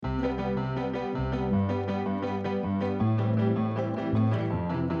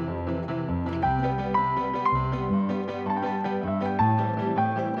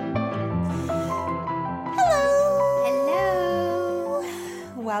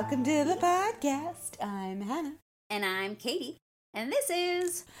Welcome to the podcast. I'm Hannah. And I'm Katie. And this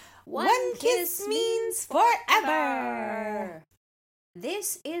is One Kiss Means Forever.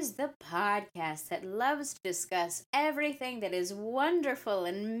 This is the podcast that loves to discuss everything that is wonderful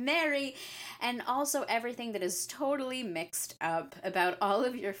and merry, and also everything that is totally mixed up about all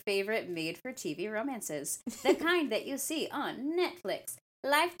of your favorite made-for-TV romances. The kind that you see on Netflix,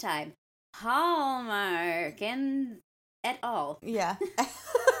 Lifetime, Hallmark, and et al. Yeah.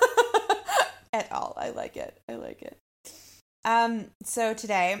 Et al. I like it. So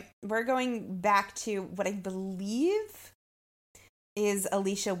today we're going back to what I believe is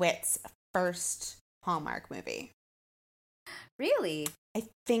Alicia Witt's first Hallmark movie. Really? I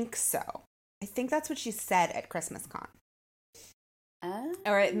think so. I think that's what she said at Christmas Con.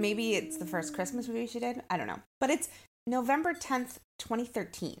 Or maybe it's the first Christmas movie she did. I don't know. But it's November 10th,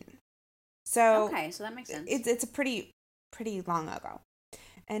 2013. So okay, so that makes sense. It's a pretty long ago.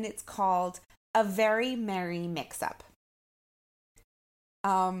 And it's called A Very Merry Mix-Up.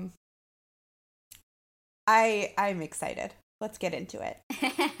 I'm excited. Let's get into it.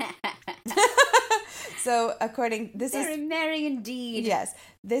 So, Very merry indeed. Yes,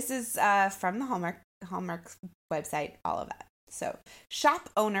 this is from the Hallmark website. All of that. So, shop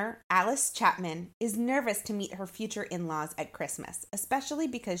owner Alice Chapman is nervous to meet her future in-laws at Christmas, especially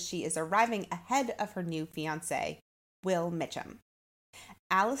because she is arriving ahead of her new fiancé, Will Mitchum.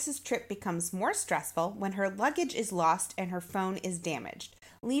 Alice's trip becomes more stressful when her luggage is lost and her phone is damaged,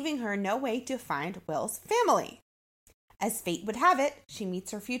 leaving her no way to find Will's family. As fate would have it, she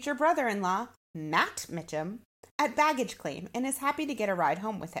meets her future brother-in-law, Matt Mitchum, at baggage claim and is happy to get a ride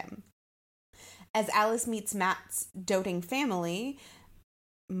home with him. As Alice meets Matt's doting family,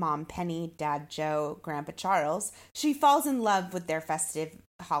 Mom Penny, Dad Joe, Grandpa Charles, she falls in love with their festive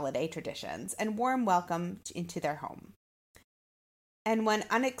holiday traditions and warm welcome into their home. And when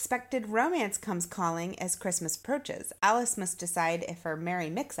unexpected romance comes calling as Christmas approaches, Alice must decide if her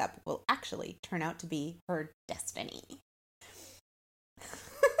merry mix-up will actually turn out to be her destiny.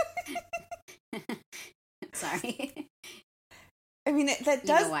 Sorry. I mean, that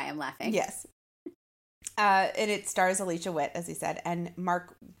does... You know why I'm laughing. Yes. And it stars Alicia Witt, as he said, and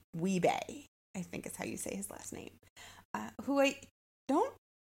Mark Wiebe, I think is how you say his last name. Who I don't...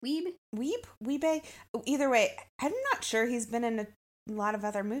 Wiebe? Either way, I'm not sure he's been in a lot of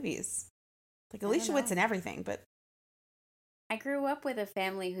other movies. Like, Alicia Witt's in everything, but... I grew up with a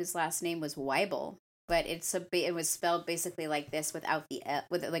family whose last name was Weibel, but it was spelled basically like this without the L,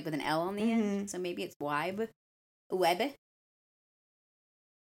 with an L on the end. So maybe it's Web. I'm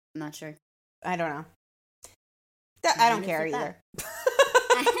not sure. I don't know. I don't care either.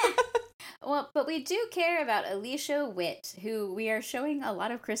 Well, but we do care about Alicia Witt, who we are showing a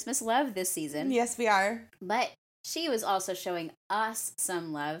lot of Christmas love this season. Yes, we are. But she was also showing us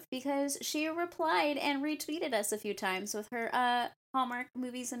some love because she replied and retweeted us a few times with her Hallmark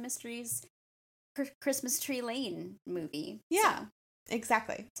Movies and Mysteries Christmas Tree Lane movie. Yeah,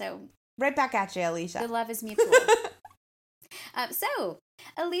 exactly. So right back at you, Alicia. The love is mutual. So,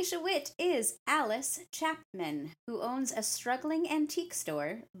 Alicia Witt is Alice Chapman, who owns a struggling antique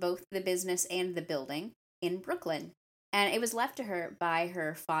store, both the business and the building, in Brooklyn. And it was left to her by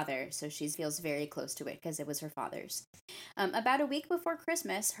her father, so she feels very close to it because it was her father's. About a week before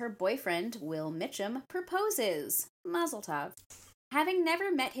Christmas, her boyfriend, Will Mitchum, proposes. Mazel tov. Having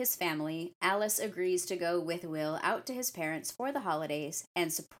never met his family, Alice agrees to go with Will out to his parents for the holidays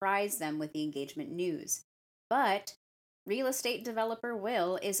and surprise them with the engagement news. But real estate developer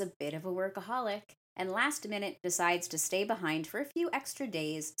Will is a bit of a workaholic and last minute decides to stay behind for a few extra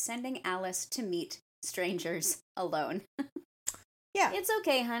days, sending Alice to meet strangers alone. Yeah. It's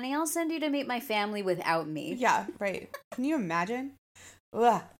okay, honey. I'll send you to meet my family without me. Yeah, right. Can you imagine?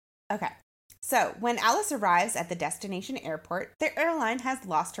 Ugh. Okay. So, when Alice arrives at the destination airport, the airline has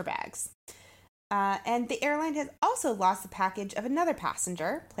lost her bags. And the airline has also lost the package of another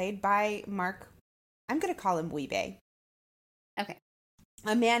passenger, played by Mark, I'm going to call him Wiebe. Okay.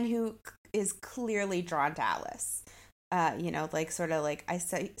 A man who is clearly drawn to Alice. I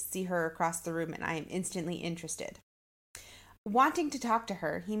see her across the room and I am instantly interested. Wanting to talk to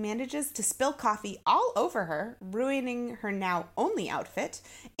her, he manages to spill coffee all over her, ruining her now only outfit,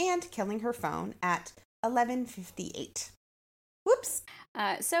 and killing her phone at 11:58. Whoops.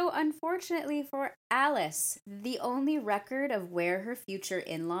 So unfortunately for Alice, the only record of where her future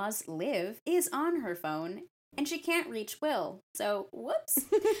in-laws live is on her phone, and she can't reach Will. So, whoops.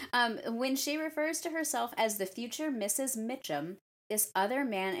 When she refers to herself as the future Mrs. Mitchum, this other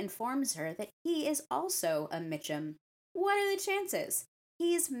man informs her that he is also a Mitchum. What are the chances?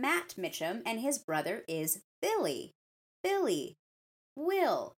 He's Matt Mitchum, and his brother is Billy. Billy.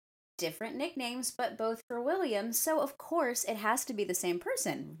 Will. Different nicknames, but both for William, so of course it has to be the same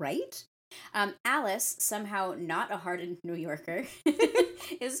person, right? Alice, somehow not a hardened New Yorker,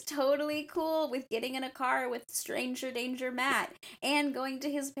 is totally cool with getting in a car with stranger danger Matt and going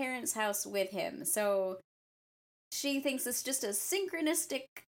to his parents' house with him. So she thinks it's just a synchronistic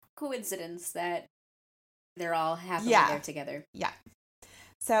coincidence that they're all happily there together. Yeah.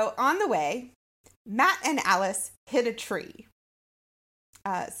 So on the way, Matt and Alice hit a tree.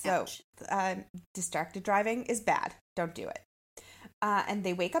 Distracted driving is bad. Don't do it. And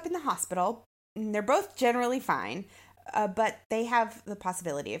they wake up in the hospital. And they're both generally fine, but they have the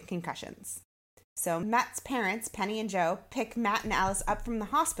possibility of concussions. So Matt's parents, Penny and Joe, pick Matt and Alice up from the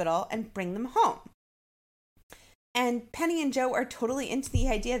hospital and bring them home. And Penny and Joe are totally into the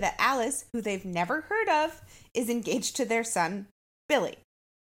idea that Alice, who they've never heard of, is engaged to their son, Billy.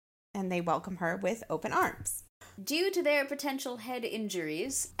 And they welcome her with open arms. Due to their potential head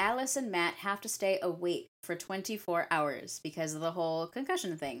injuries, Alice and Matt have to stay awake for 24 hours because of the whole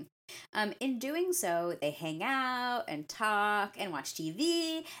concussion thing. In doing so, they hang out and talk and watch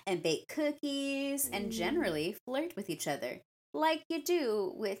TV and bake cookies and generally flirt with each other, like you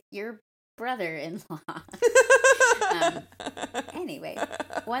do with your brother-in-law. Anyway,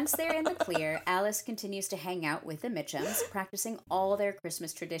 once they're in the clear, Alice continues to hang out with the Mitchums, practicing all their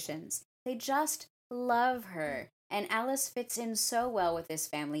Christmas traditions. They just love her, and Alice fits in so well with this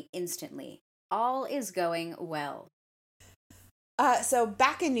family instantly. All is going well. So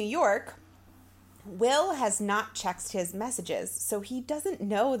back in New York, Will has not checked his messages, so he doesn't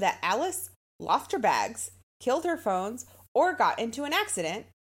know that Alice lost her bags, killed her phones, or got into an accident,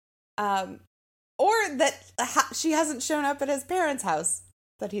 or that she hasn't shown up at his parents' house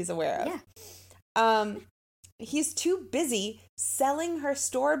that he's aware of. Yeah. He's too busy selling her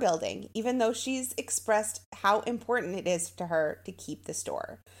store building, even though she's expressed how important it is to her to keep the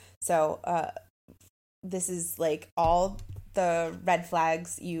store. So this is like all the red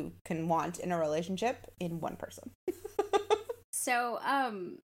flags you can want in a relationship in one person. So,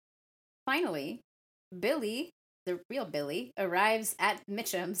 finally, Billy, the real Billy, arrives at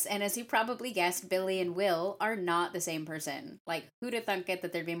Mitchum's, and as you probably guessed, Billy and Will are not the same person. Like, who'd have thunk it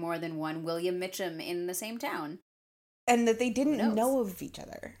that there'd be more than one William Mitchum in the same town? And that they didn't know of each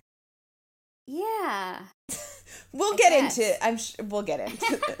other. Yeah. We'll get into it.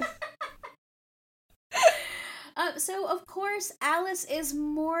 So, of course, Alice is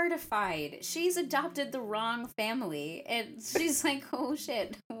mortified. She's adopted the wrong family. And she's like, oh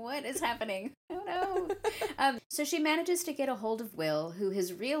shit, what is happening? Oh no. So she manages to get a hold of Will, who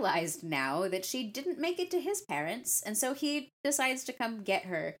has realized now that she didn't make it to his parents. And so he decides to come get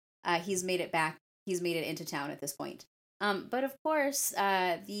her. He's made it back. He's made it into town at this point. But of course,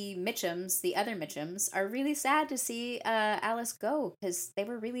 the Mitchums, the other Mitchums, are really sad to see Alice go because they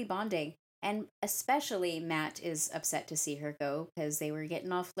were really bonding. And especially Matt is upset to see her go because they were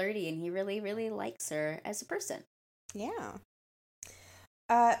getting all flirty and he really, really likes her as a person. Yeah.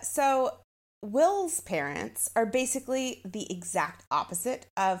 So Will's parents are basically the exact opposite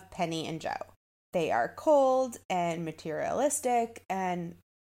of Penny and Joe. They are cold and materialistic and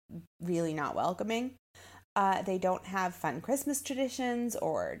really not welcoming. They don't have fun Christmas traditions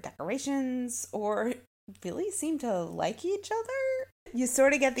or decorations or really seem to like each other. You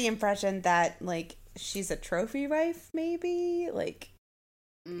sort of get the impression that, like, she's a trophy wife, maybe? Like,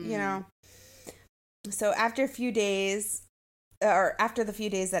 you know. So after the few days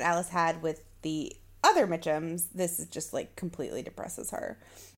that Alice had with the other Mitchums, this is just, like, completely depresses her.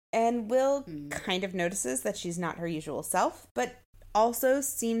 And Will kind of notices that she's not her usual self, but also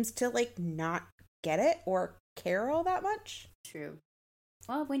seems to, like, not get it or care all that much. True.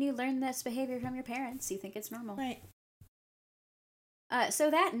 Well, when you learn this behavior from your parents, you think it's normal. Right.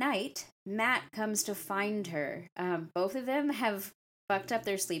 So that night, Matt comes to find her. Both of them have fucked up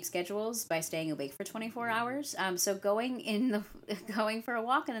their sleep schedules by staying awake for 24 hours. So going for a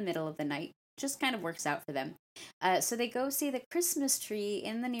walk in the middle of the night just kind of works out for them. So they go see the Christmas tree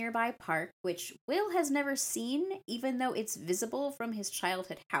in the nearby park, which Will has never seen, even though it's visible from his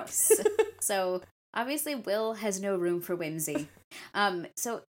childhood house. So obviously Will has no room for whimsy.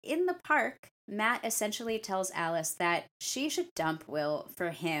 So in the park, Matt essentially tells Alice that she should dump Will for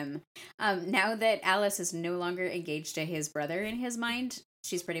him. Now that Alice is no longer engaged to his brother in his mind,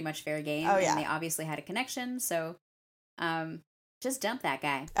 she's pretty much fair game. Oh, yeah. And they obviously had a connection, so just dump that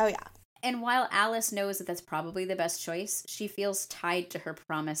guy. Oh, yeah. And while Alice knows that that's probably the best choice, she feels tied to her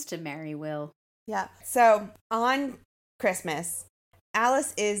promise to marry Will. Yeah. So on Christmas,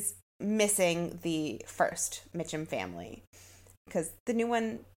 Alice is missing the first Mitchum family because the new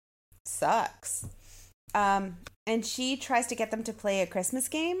one sucks. And she tries to get them to play a Christmas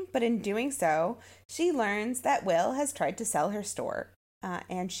game, but in doing so, she learns that Will has tried to sell her store.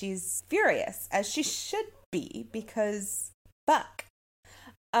 And she's furious, as she should be, because fuck.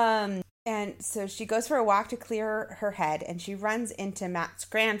 And so she goes for a walk to clear her head, and she runs into Matt's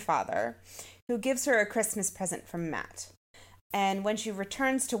grandfather, who gives her a Christmas present from Matt. And when she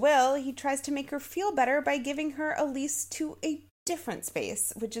returns to Will, he tries to make her feel better by giving her a lease to a different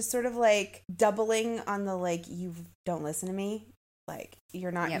space, which is sort of like doubling on the like, you don't listen to me. Like,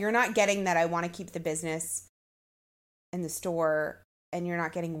 you're not getting that I want to keep the business in the store, and you're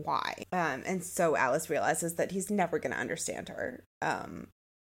not getting why. And so Alice realizes that he's never going to understand her.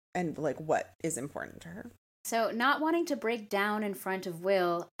 And like what is important to her. So, not wanting to break down in front of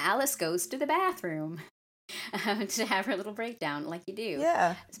Will, Alice goes to the bathroom to have her little breakdown, like you do.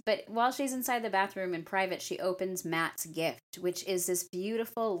 Yeah. But while she's inside the bathroom in private, she opens Matt's gift, which is this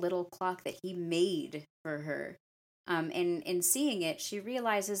beautiful little clock that he made for her. And in seeing it, she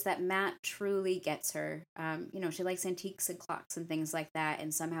realizes that Matt truly gets her. She likes antiques and clocks and things like that,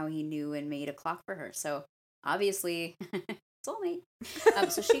 and somehow he knew and made a clock for her. So, obviously... soulmate.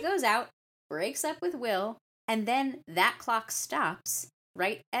 So she goes out, breaks up with Will, and then that clock stops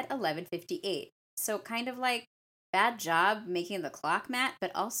right at 11:58. So kind of like, bad job making the clock, Matt,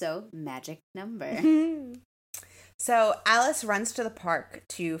 but also magic number. So Alice runs to the park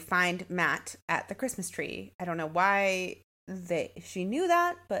to find Matt at the Christmas tree. I don't know why she knew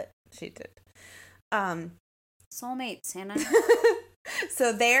that, but she did. Soulmates, Hannah.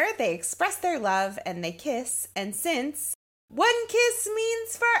 So there they express their love and they kiss, and since one kiss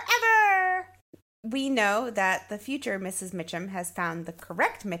means forever, we know that the future Mrs. Mitchum has found the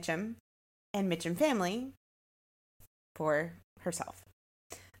correct Mitchum and Mitchum family for herself.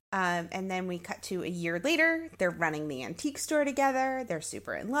 And then we cut to a year later. They're running the antique store together. They're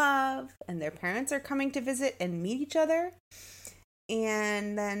super in love, and their parents are coming to visit and meet each other.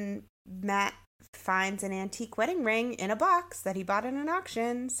 And then Matt finds an antique wedding ring in a box that he bought in an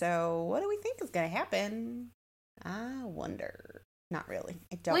auction. So what do we think is going to happen? I wonder. Not really.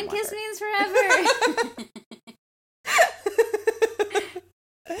 I don't One wonder. kiss means forever.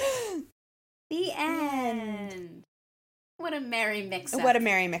 The end. What a merry mix-up. What a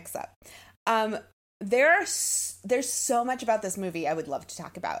merry mix-up. There's so much about this movie I would love to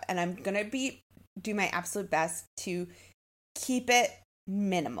talk about, and I'm gonna do my absolute best to keep it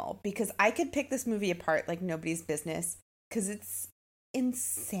minimal, because I could pick this movie apart like nobody's business, because it's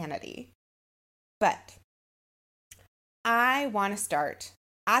insanity. But I want to start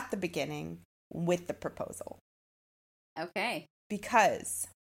at the beginning with the proposal. Okay. Because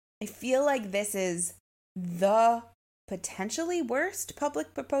I feel like this is the potentially worst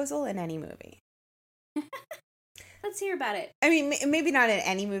public proposal in any movie. Let's hear about it. I mean, maybe not in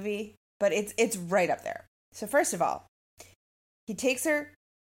any movie, but it's right up there. So first of all, he takes her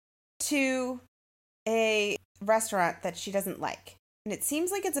to a restaurant that she doesn't like. And it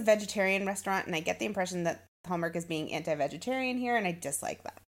seems like it's a vegetarian restaurant, and I get the impression that Hallmark is being anti-vegetarian here, and I dislike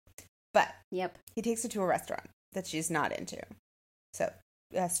that. But yep, he takes her to a restaurant that she's not into. So,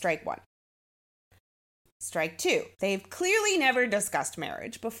 strike one. Strike two. They've clearly never discussed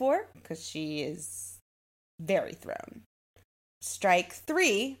marriage before, because she is very thrown. Strike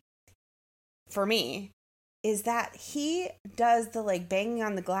three, for me, is that he does the, like, banging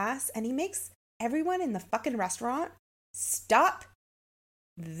on the glass, and he makes everyone in the fucking restaurant stop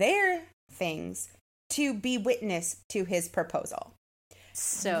their things to be witness to his proposal.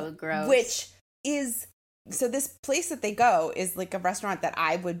 So gross. Which is, so this place that they go is like a restaurant that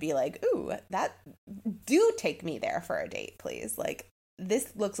I would be like, ooh, do take me there for a date, please. Like,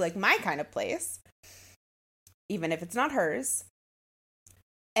 this looks like my kind of place, even if it's not hers.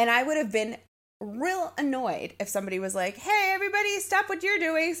 And I would have been real annoyed if somebody was like, hey, everybody, stop what you're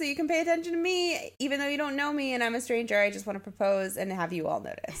doing so you can pay attention to me, even though you don't know me and I'm a stranger. I just want to propose and have you all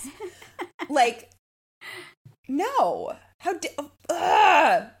notice. Like, no.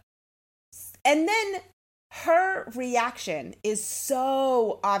 And then her reaction is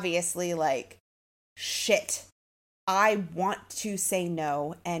so obviously like, shit, I want to say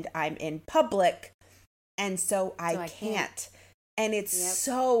no, and I'm in public, and so I can't. And it's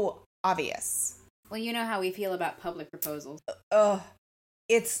so obvious. Well, you know how we feel about public proposals.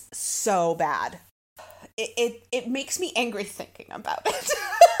 It's so bad. It makes me angry thinking about it.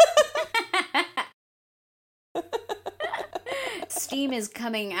 Steam is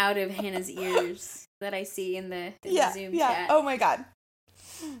coming out of Hannah's ears that I see in the Zoom chat. Oh my god.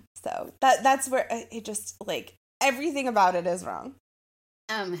 So that's where it just, like, everything about it is wrong.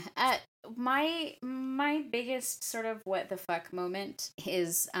 My biggest sort of what the fuck moment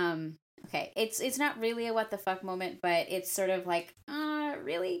is Okay, it's not really a what the fuck moment, but it's sort of like,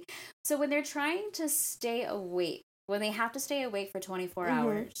 really? So when they're trying to stay awake, when they have to stay awake for 24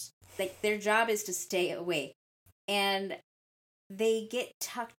 hours, like their job is to stay awake, and they get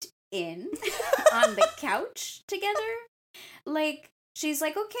tucked in on the couch together. Like, she's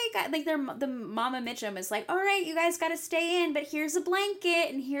like, okay, guys, like the Mama Mitchum is like, all right, you guys got to stay in, but here's a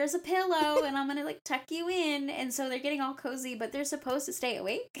blanket and here's a pillow, and I'm gonna like tuck you in, and so they're getting all cozy, but they're supposed to stay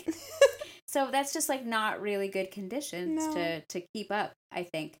awake. So that's just like not really good conditions to keep up, I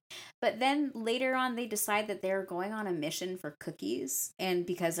think. But then later on, they decide that they're going on a mission for cookies, and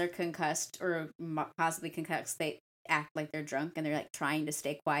because they're concussed or possibly concussed, they act like they're drunk, and they're like trying to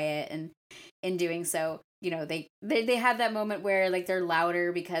stay quiet, and in doing so, you know, they have that moment where like they're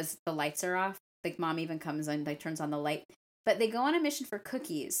louder because the lights are off. Like Mom even comes and like turns on the light. But they go on a mission for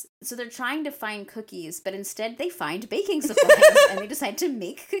cookies. So they're trying to find cookies, but instead they find baking supplies and they decide to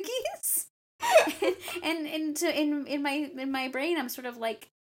make cookies. and in my brain, I'm sort of like,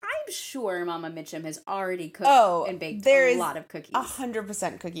 I'm sure Mama Mitchum has already cooked and baked a lot of cookies.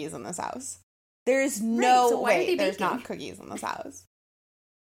 100% cookies in this house. There is no way there's not cookies in this house.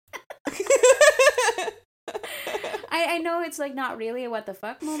 I know it's like not really a what the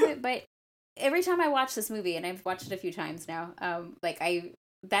fuck moment, but every time I watch this movie, and I've watched it a few times now,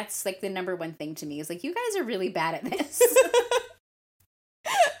 that's like the number one thing to me is like, you guys are really bad at this.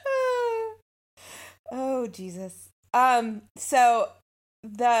 Oh Jesus. So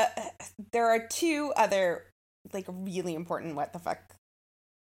there are two other like really important what the fuck.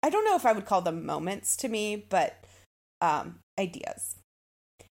 I don't know if I would call them moments to me, but ideas.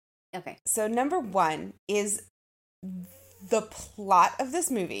 Okay. So number one is the plot of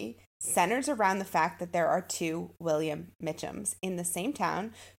this movie centers around the fact that there are two William Mitchums in the same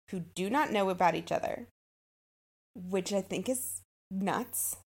town who do not know about each other, which I think is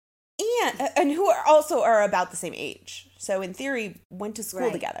nuts. And who are also about the same age. So in theory, went to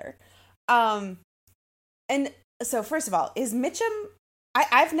school together. And so first of all, is Mitchum,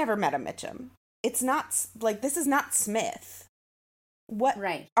 I've never met a Mitchum. It's not like, this is not Smith. What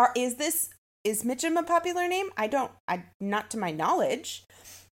is Mitchum a popular name? Not to my knowledge,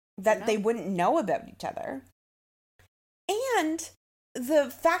 that they wouldn't know about each other. And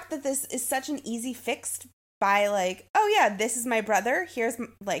the fact that this is such an easy fix by like, oh yeah, this is my brother. Here's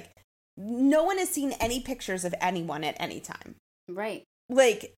like, no one has seen any pictures of anyone at any time. Right.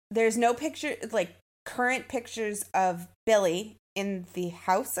 Like, there's no picture, like current pictures of Billy in the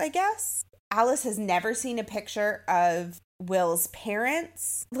house, I guess. Alice has never seen a picture of Will's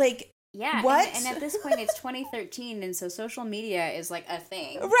parents. Like, yeah, what? And at this point, it's 2013, and so social media is like a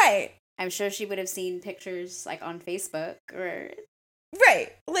thing. Right. I'm sure she would have seen pictures like on Facebook or.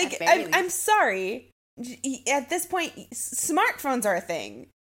 Right. Like, I'm sorry. At this point, smartphones are a thing.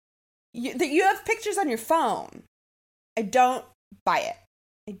 You have pictures on your phone. I don't buy it.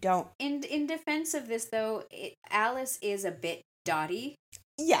 I don't. In defense of this, though, Alice is a bit dotty.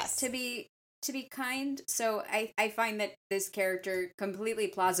 Yes. To be kind. So I find that this character completely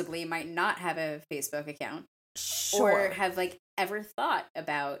plausibly might not have a Facebook account. Sure. Or have like ever thought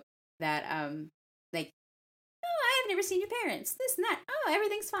about that, like, oh, I've never seen your parents. This and that. Oh,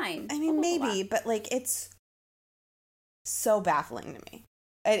 everything's fine. I mean, maybe, but like, it's so baffling to me.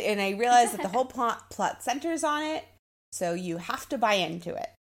 And I realize that the whole plot centers on it, so you have to buy into it.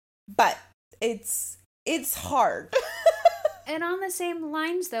 But it's hard. And on the same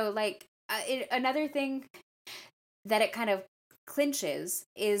lines, though, like, another thing that it kind of clinches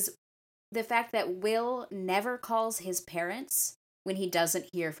is the fact that Will never calls his parents when he doesn't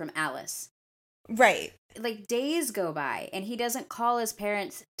hear from Alice. Right. Like, days go by, and he doesn't call his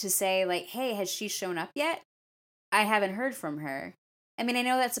parents to say, like, hey, has she shown up yet? I haven't heard from her. I mean, I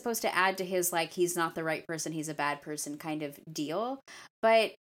know that's supposed to add to his, like, he's not the right person, he's a bad person kind of deal.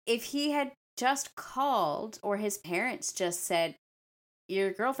 But if he had just called, or his parents just said,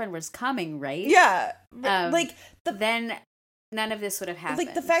 your girlfriend was coming, right? Yeah. Then none of this would have happened.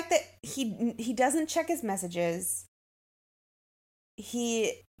 Like, the fact that he doesn't check his messages.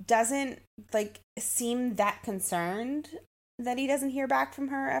 He doesn't, like, seem that concerned that he doesn't hear back from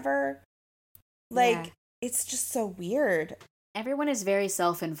her ever. Like, it's just so weird. Everyone is very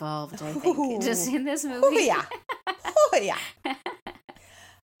self-involved, I think, just in this movie. Oh, yeah. Oh, yeah.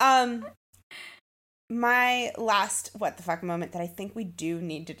 My last what the fuck moment that I think we do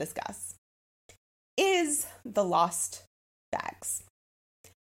need to discuss is the lost bags.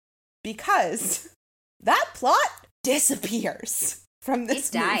 Because that plot disappears from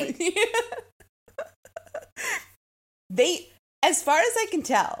this movie. They, as far as I can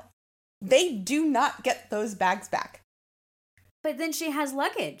tell, they do not get those bags back. But then she has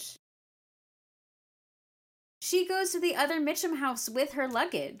luggage. She goes to the other Mitchum house with her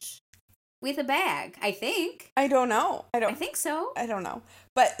luggage. With a bag, I think. I don't know. I think so. I don't know.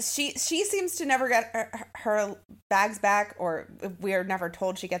 But she seems to never get her bags back, or we're never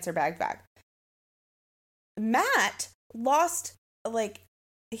told she gets her bag back. Matt lost, like,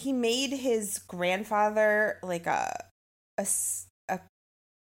 he made his grandfather, like, a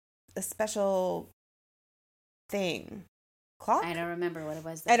special thing. Clock? I don't remember what it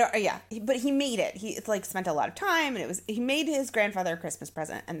was. But he made it. He like spent a lot of time, and he made his grandfather a Christmas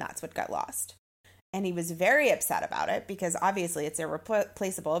present, and that's what got lost. And he was very upset about it because obviously it's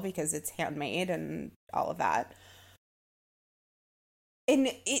irreplaceable because it's handmade and all of that.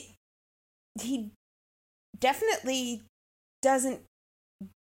 And he definitely doesn't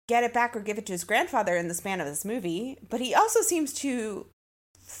get it back or give it to his grandfather in the span of this movie, but he also seems to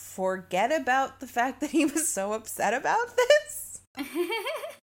forget about the fact that he was so upset about this.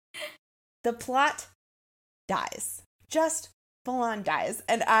 The plot dies. Just full on dies.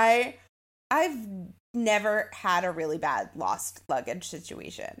 And I've never had a really bad lost luggage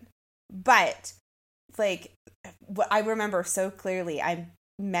situation. But like what I remember so clearly, I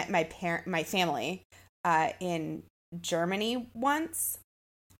met my family in Germany once,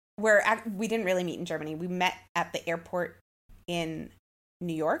 where we didn't really meet in Germany. We met at the airport in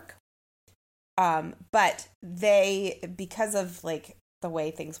New York. But they, because of like the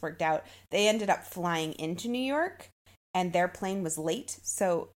way things worked out, they ended up flying into New York and their plane was late.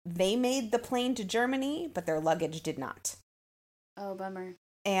 So they made the plane to Germany, but their luggage did not. Oh, bummer.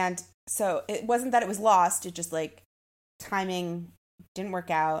 And so it wasn't that it was lost. It just like timing didn't work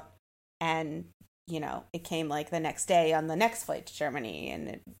out. And, you know, it came like the next day on the next flight to Germany and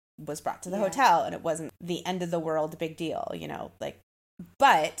it was brought to the hotel and it wasn't the end of the world big deal, you know, like,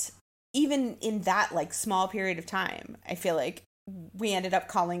 but even in that like small period of time, I feel like we ended up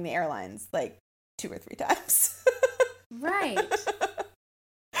calling the airlines like 2 or 3 times. Right.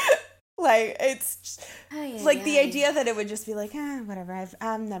 Like it's just, like the idea that it would just be like, whatever,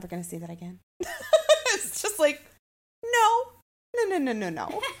 I'm never going to see that again. It's just like, no.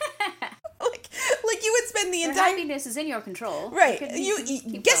 Like you would spend the entire happiness is in your control. Right. You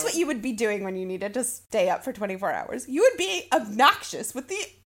guess what you would be doing when you needed to stay up for 24 hours? You would be obnoxious with the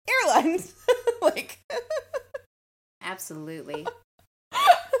airlines. Like absolutely.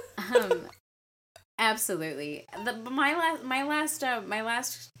 Absolutely. My last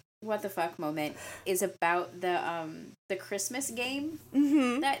what the fuck moment is about the Christmas game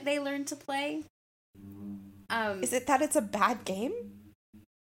that they learned to play. Is it that it's a bad game?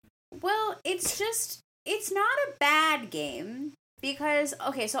 Well, it's not a bad game because,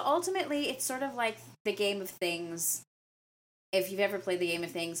 okay, so ultimately it's sort of like the Game of Things. If you've ever played the Game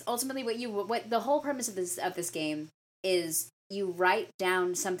of Things, ultimately what the whole premise of this game is you write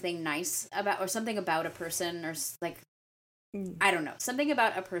down something nice about, or something about a person, or like, I don't know, something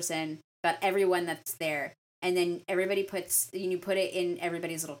about a person, about everyone that's there. And then you put it in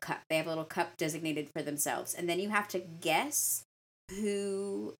everybody's little cup. They have a little cup designated for themselves. And then you have to guess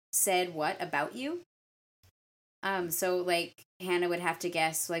who said what about you. So like Hannah would have to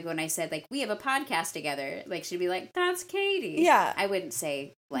guess, like when I said like we have a podcast together, like she'd be like, that's Katie. Yeah. I wouldn't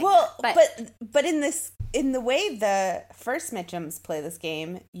say like that. But in the way the first Mitchums play this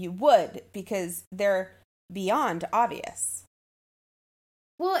game, you would, because they're beyond obvious.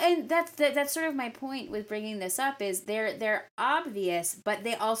 Well, and that's sort of my point with bringing this up is they're obvious, but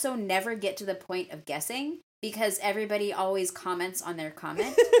they also never get to the point of guessing because everybody always comments on their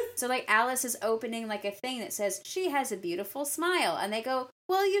comment. So like Alice is opening like a thing that says she has a beautiful smile, and they go,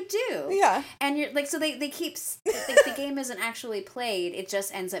 "Well, you do." Yeah. And you're like, so they keep the game isn't actually played. It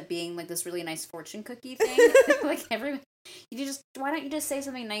just ends up being like this really nice fortune cookie thing. Like why don't you just say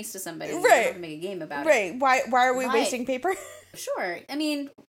something nice to somebody? Right. You don't have to make a game about it. Right. Why are we wasting paper? Sure. I mean,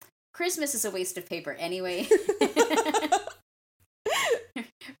 Christmas is a waste of paper anyway.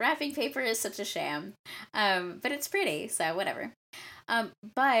 Wrapping paper is such a sham. But it's pretty, so whatever.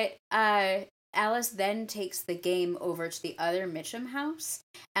 But Alice then takes the game over to the other Mitchum house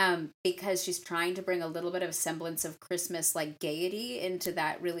because she's trying to bring a little bit of a semblance of Christmas like gaiety into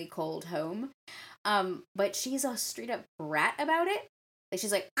that really cold home. But she's a straight up brat about it. Like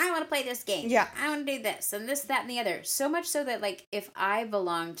she's like, I want to play this game. Yeah. I want to do this and this, that, and the other. So much so that like if I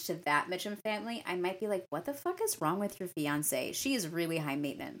belonged to that Mitchum family, I might be like, what the fuck is wrong with your fiance? She is really high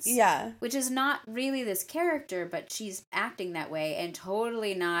maintenance. Yeah. Which is not really this character, but she's acting that way and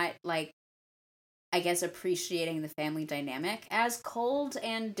totally not like, I guess, appreciating the family dynamic. As cold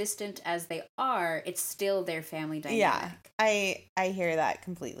and distant as they are, it's still their family dynamic. Yeah, I hear that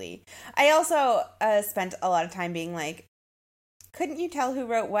completely. I also spent a lot of time being like, couldn't you tell who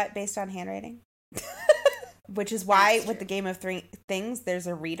wrote what based on handwriting? which is why That's with the true. Game of Things, there's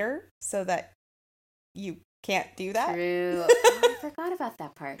a reader so that you can't do that. True. Oh, I forgot about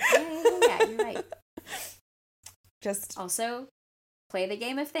that part. Yeah, you're right. Just Also, play the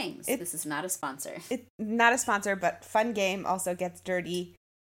Game of Things. This is not a sponsor. it's not a sponsor, but fun game, also gets dirty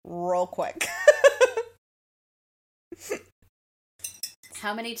real quick.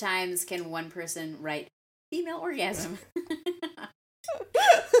 How many times can one person write female orgasm?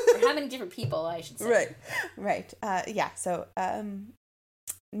 Or how many different people, I should say. Right. Yeah, so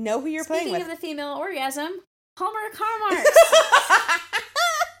know who you're playing Speaking with. of the female orgasm, Hallmark.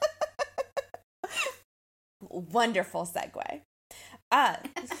 Wonderful segue.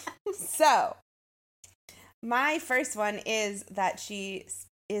 So, my first one is that she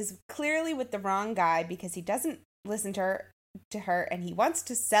is clearly with the wrong guy because he doesn't listen to her, and he wants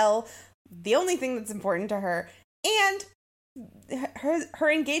to sell the only thing that's important to her, and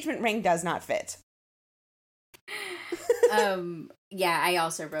her engagement ring does not fit. Yeah, I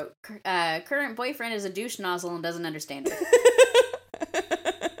also wrote, current boyfriend is a douche nozzle and doesn't understand her.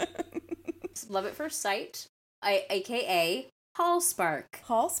 Love at first sight, aka Hallspark.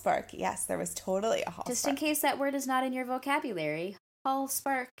 Hallspark, yes, there was totally a Hallspark. Just in case that word is not in your vocabulary,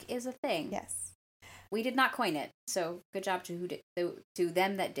 Hallspark is a thing. Yes. We did not coin it, so good job to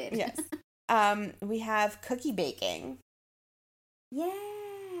them that did. Yes. We have cookie baking.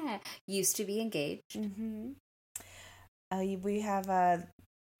 Yeah. Used to be engaged. Mm-hmm. We have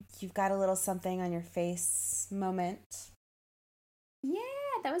you've got a little something on your face moment. Yeah,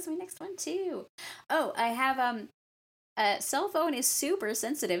 that was my next one too. Oh, I have cell phone is super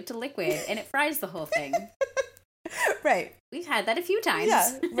sensitive to liquid and it fries the whole thing. Right. We've had that a few times.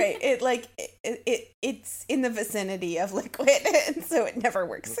 Yeah, right. It's in the vicinity of liquid, and so it never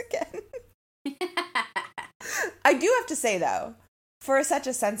works again. I do have to say though, for such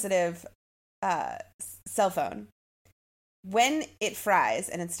a sensitive cell phone, when it fries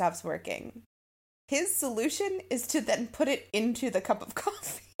and it stops working, his solution is to then put it into the cup of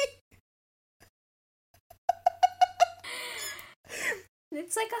coffee.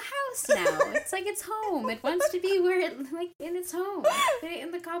 It's like a house now. It's like its home. It wants to be where it, like, in its home. Put it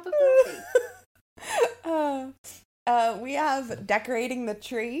in the cup of coffee. We have decorating the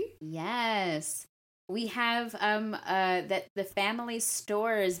tree. Yes. We have that the family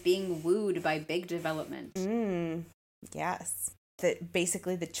store is being wooed by big development. Yes.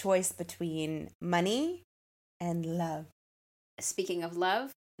 Basically the choice between money and love. Speaking of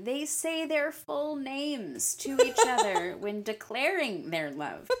love, they say their full names to each other when declaring their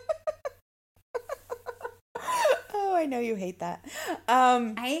love. Oh, I know you hate that.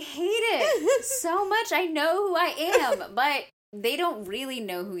 I hate it so much. I know who I am, but they don't really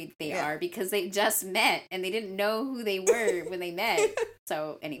know who they are because they just met and they didn't know who they were when they met.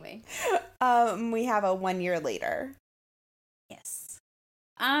 So anyway. We have a 1 year later. Yes.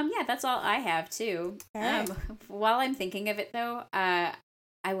 Yeah, that's all I have too. All right. While I'm thinking of it though,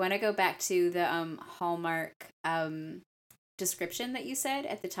 I want to go back to the Hallmark description that you said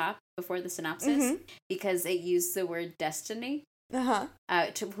at the top before the synopsis, because it used the word destiny.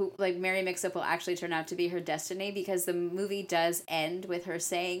 Like Mary Mix-Up will actually turn out to be her destiny, because the movie does end with her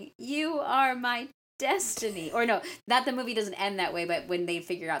saying, "You are my destiny." Or no, not the movie doesn't end that way, but when they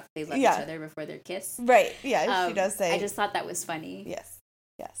figure out that they love each other before their kiss. Right, yeah, she does say. I just thought that was funny. Yes.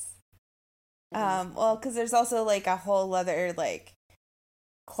 Well, because there's also like a whole other like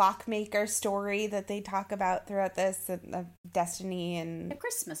clockmaker story that they talk about throughout this, of Destiny and the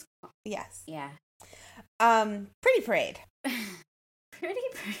Christmas clock. Yes. Yeah. Pretty Parade. Pretty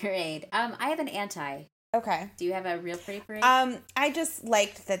Parade. I have an anti. Okay. Do you have a real Pretty Parade? I just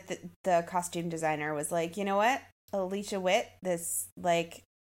liked that the costume designer was like, you know what, Alicia Witt, this like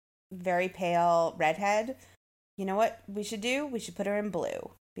very pale redhead, you know what we should do? We should put her in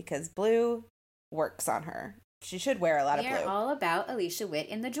blue, because blue works on her. She should wear a lot of blue. We are all about Alicia Witt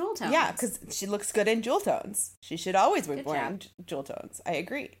in the jewel tones. Yeah, because she looks good in jewel tones. She should always be wearing jewel tones. I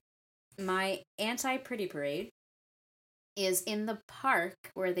agree. My anti-Pretty Parade is in the park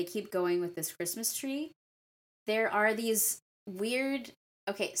where they keep going with this Christmas tree. There are these weird...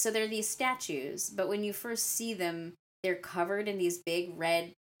 Okay, so there are these statues, but when you first see them, they're covered in these big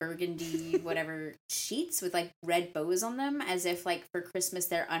red burgundy whatever sheets with like red bows on them, as if like for Christmas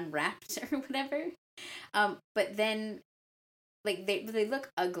they're unwrapped or whatever. But then like they look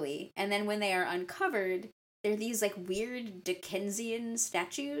ugly, and then when they are uncovered, they're these like weird Dickensian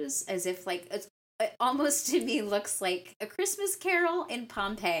statues, as if like it almost to me looks like A Christmas Carol in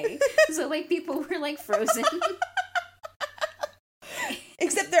Pompeii. So like people were like frozen.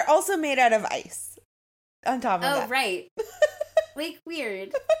 Except they're also made out of ice on top of that. Oh, right. like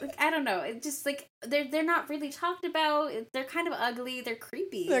weird. Like, I don't know. It's just like they're not really talked about. They're kind of ugly. They're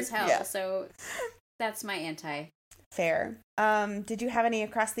creepy as hell. Yeah. So that's my anti. Fair. Did you have any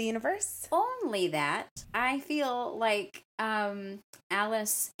across the universe? Only that I feel like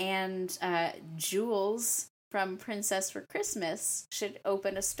Alice and Jules from Princess for Christmas should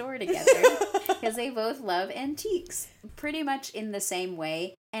open a store together because they both love antiques pretty much in the same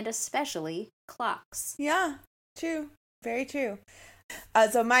way, and especially clocks. Yeah, true. Very true.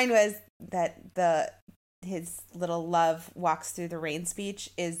 So mine was that his little love walks through the rain speech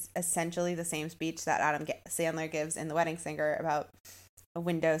is essentially the same speech that Adam Sandler gives in The Wedding Singer about a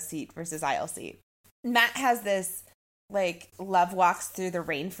window seat versus aisle seat. Matt has this like love walks through the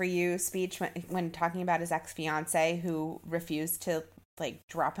rain for you speech when talking about his ex-fiance who refused to like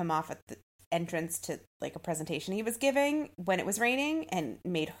drop him off at the entrance to like a presentation he was giving when it was raining and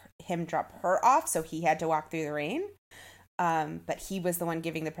made him drop her off, so he had to walk through the rain. But he was the one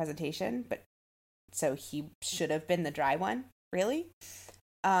giving the presentation, but so he should have been the dry one, really.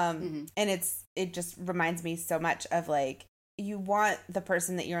 And it just reminds me so much of like, you want the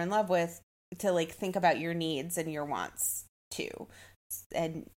person that you're in love with to like think about your needs and your wants too.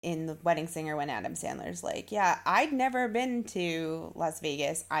 And in The Wedding Singer, when Adam Sandler's like, yeah, I'd never been to Las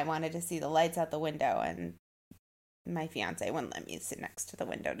Vegas. I wanted to see the lights out the window, and my fiance wouldn't let me sit next to the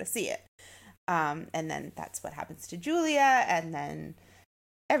window to see it. And then that's what happens to Julia, and then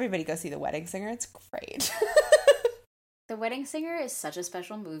everybody go see The Wedding Singer. It's great. The Wedding Singer is such a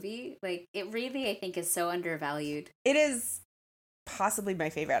special movie. Like, it really, I think, is so undervalued. It is possibly my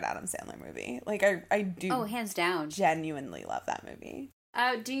favorite Adam Sandler movie. Like, I do. Oh, hands down. Genuinely love that movie.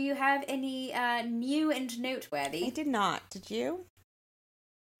 Do you have any new and noteworthy? I did not. Did you?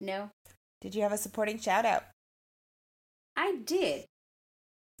 No. Did you have a supporting shout out? I did.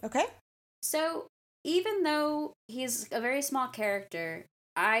 Okay. So, even though he's a very small character,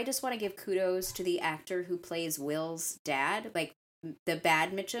 I just want to give kudos to the actor who plays Will's dad, like the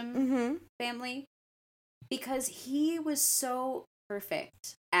Bad Mitchum family, because he was so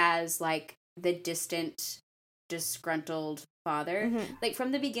perfect as like the distant, disgruntled father. Like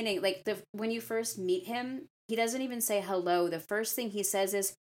from the beginning, like when you first meet him, he doesn't even say hello. The first thing he says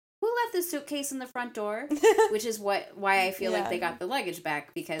is, "Who left the suitcase in the front door?" Which is why I feel like they got the luggage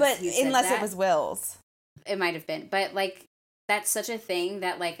back, because unless it was Will's. It might have been. But like, that's such a thing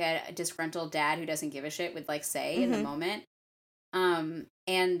that like a disgruntled dad who doesn't give a shit would like say in the moment.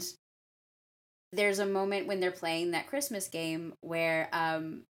 And there's a moment when they're playing that Christmas game where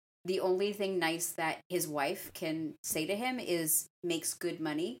the only thing nice that his wife can say to him is "makes good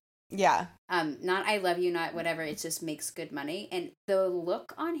money." Yeah. Not "I love you," not whatever. It just "makes good money." And the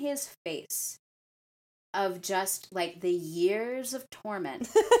look on his face of just like the years of torment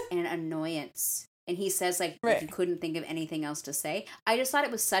and annoyance. And he says like, he couldn't think of anything else to say. I just thought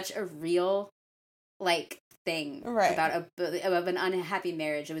it was such a real like thing about an unhappy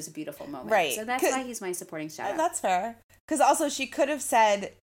marriage. It was a beautiful moment. Right. So that's why he's my supporting shout out. That's fair. Because also she could have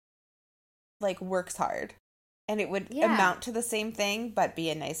said like works hard. And it would amount to the same thing, but be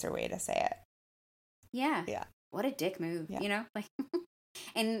a nicer way to say it. Yeah. Yeah. What a dick move, you know? Like,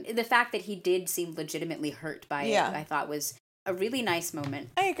 and the fact that he did seem legitimately hurt by it, I thought was a really nice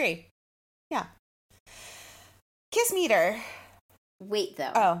moment. I agree. Yeah. Kiss meter. Wait,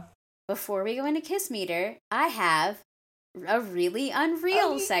 though. Oh. Before we go into Kiss meter, I have a really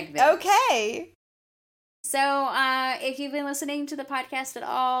unreal segment. Okay. So, if you've been listening to the podcast at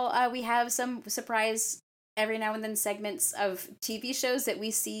all, we have some surprise every now and then segments of TV shows that we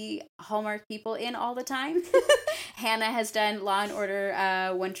see Hallmark people in all the time. Hannah has done Law and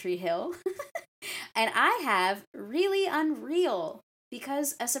Order One Tree Hill. And I have Really Unreal,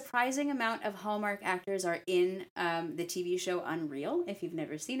 because a surprising amount of Hallmark actors are in the TV show Unreal. If you've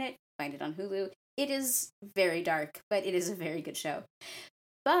never seen it, find it on Hulu. It is very dark, but it is a very good show.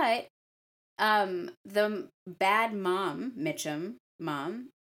 But the bad mom, Mitchum mom,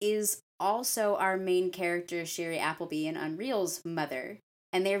 is also our main character, Sherry Appleby, in Unreal's mother.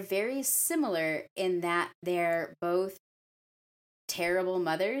 And they're very similar in that they're both terrible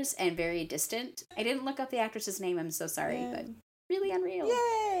mothers and very distant. I didn't look up the actress's name, I'm so sorry, but Really Unreal.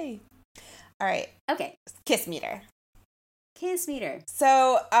 Yay! All right. Okay. Kiss meter. Kiss meter.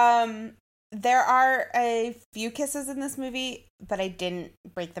 So, there are a few kisses in this movie, but I didn't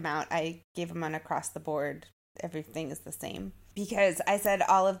break them out. I gave them on across the board. Everything is the same. Because I said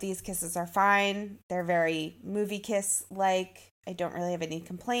all of these kisses are fine. They're very movie kiss-like. I don't really have any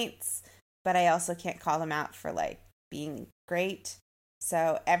complaints, but I also can't call them out for, like, being great.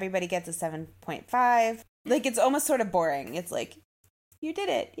 So everybody gets a 7.5. Like, it's almost sort of boring. It's like, you did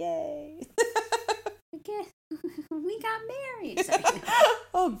it. Yay. we got married. Sorry.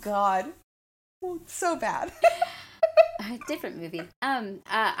 Oh God. Oh, so bad. Different movie.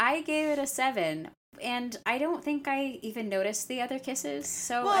 I gave it a 7, and I don't think I even noticed the other kisses.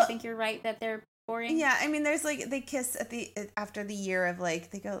 So I think you're right that they're boring. Yeah, I mean, there's like they kiss after the year of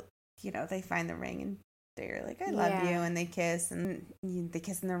like they go, they find the ring and they're like, I love you, and they kiss and they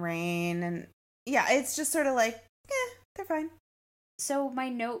kiss in the rain, and yeah, it's just sort of like, they're fine. So my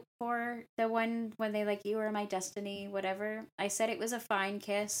note for the one when they like, you are my destiny, whatever, I said it was a fine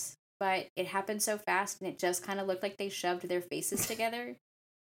kiss, but it happened so fast and it just kind of looked like they shoved their faces together.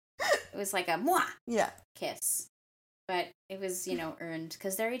 It was like a mwah kiss. But it was, earned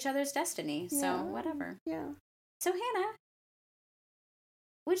because they're each other's destiny. So whatever. Yeah. So Hannah,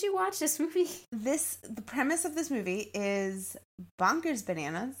 would you watch this movie? The premise of this movie is bonkers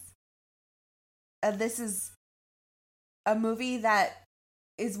bananas. This is a movie that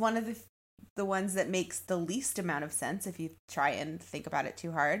is one of the ones that makes the least amount of sense if you try and think about it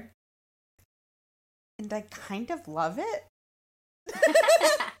too hard. And I kind of love it.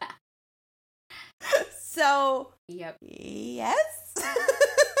 So, yep. Yes.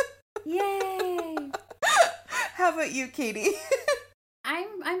 Yay. How about you, Katie?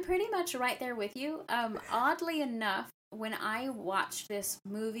 I'm pretty much right there with you. Oddly enough, when I watched this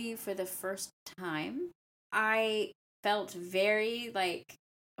movie for the first time, I felt very like,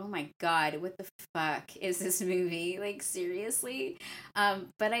 oh my God, what the fuck is this movie? Like, seriously?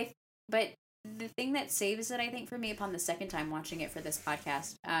 But the thing that saves it, I think, for me upon the second time watching it for this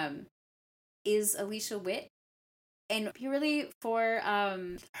podcast, is Alicia Witt, and purely for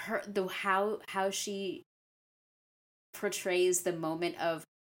how she portrays the moment of,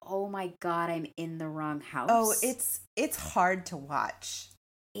 oh my God, I'm in the wrong house. Oh, it's hard to watch.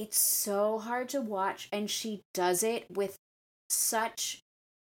 It's so hard to watch, and she does it with such,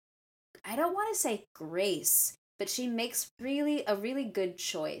 I don't want to say grace, but she makes a really good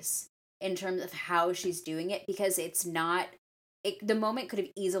choice in terms of how she's doing it, because it's not, the moment could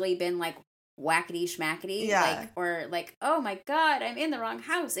have easily been like whackety schmackety, or like, oh my God, I'm in the wrong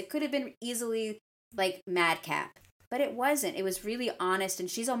house. It could have been easily like madcap, but it wasn't. It was really honest, and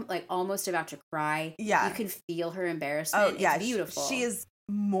she's like almost about to cry. Yeah, you can feel her embarrassment. Oh yeah, it's beautiful. She is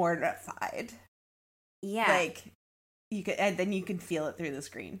mortified. Yeah, like you could, and then you can feel it through the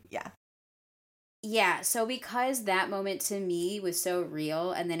screen. Yeah, so because that moment to me was so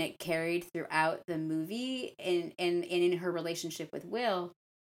real, and then it carried throughout the movie and in her relationship with Will,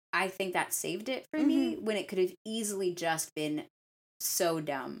 I think that saved it for me, when it could have easily just been so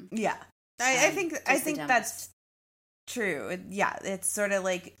dumb. Yeah. I think that's true. Yeah, it's sort of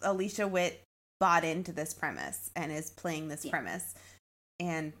like Alicia Witt bought into this premise and is playing this premise,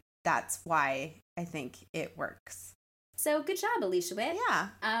 and that's why I think it works. So good job, Alicia Witt. Yeah.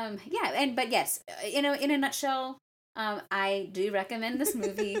 But yes, in a nutshell, I do recommend this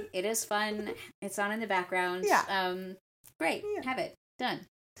movie. It is fun. It's on in the background. Yeah. Great. Yeah. Have it done.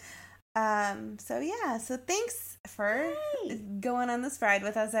 So thanks for going on this ride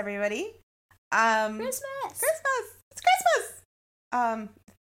with us, everybody. Christmas. It's Christmas.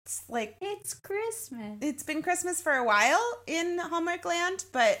 It's Christmas. It's been Christmas for a while in Hallmark Land,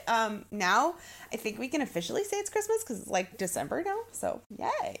 but now I think we can officially say it's Christmas because it's like December now. So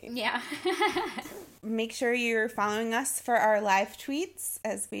yay! Yeah. Make sure you're following us for our live tweets,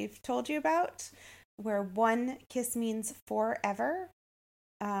 as we've told you about, where one kiss means forever,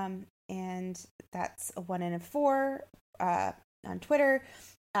 and that's a 1 and a 4 on Twitter.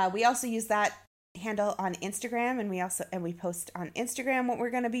 We also use that handle on Instagram, and we post on Instagram what we're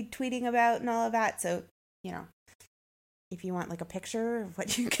going to be tweeting about and all of that. So, if you want like a picture of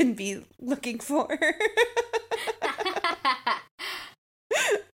what you can be looking for.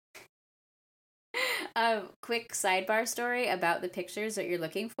 Quick sidebar story about the pictures that you're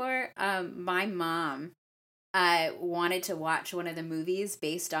looking for. My mom wanted to watch one of the movies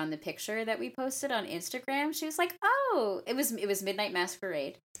based on the picture that we posted on Instagram. She was like, "Oh, it was Midnight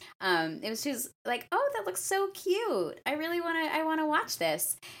Masquerade." She was like, "Oh, that looks so cute. I want to watch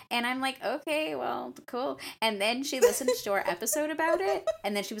this." And I'm like, "Okay, well, cool." And then she listened to our episode about it,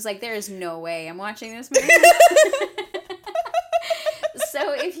 and then she was like, "There is no way I'm watching this movie."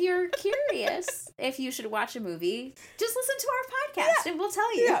 So if you're curious if you should watch a movie, just listen to our podcast and we'll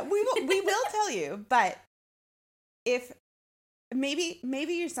tell you. Yeah, we will tell you, but if maybe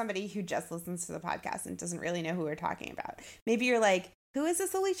you're somebody who just listens to the podcast and doesn't really know who we're talking about. Maybe you're like, who is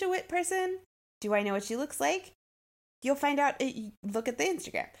this Alicia Witt person? Do I know what she looks like? You'll find out. Look at the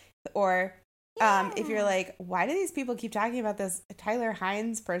Instagram. Or if you're like, why do these people keep talking about this Tyler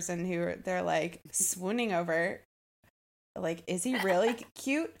Hines person who they're like swooning over? Like, is he really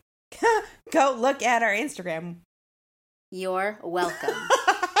cute? Go look at our Instagram. You're welcome.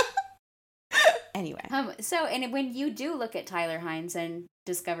 Anyway. And when you do look at Tyler Hines and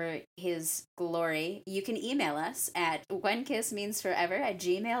discover his glory, you can email us at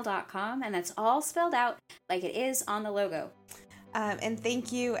onekissmeansforever@gmail.com, and that's all spelled out like it is on the logo. And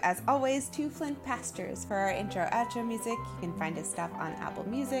thank you, as always, to Flint Pastures for our intro-outro music. You can find his stuff on Apple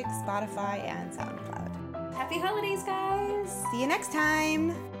Music, Spotify, and SoundCloud. Happy holidays, guys! See you next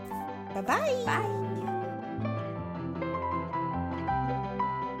time! Bye-bye! Bye!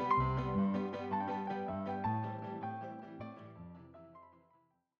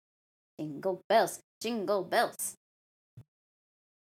 Jingle bells, jingle bells.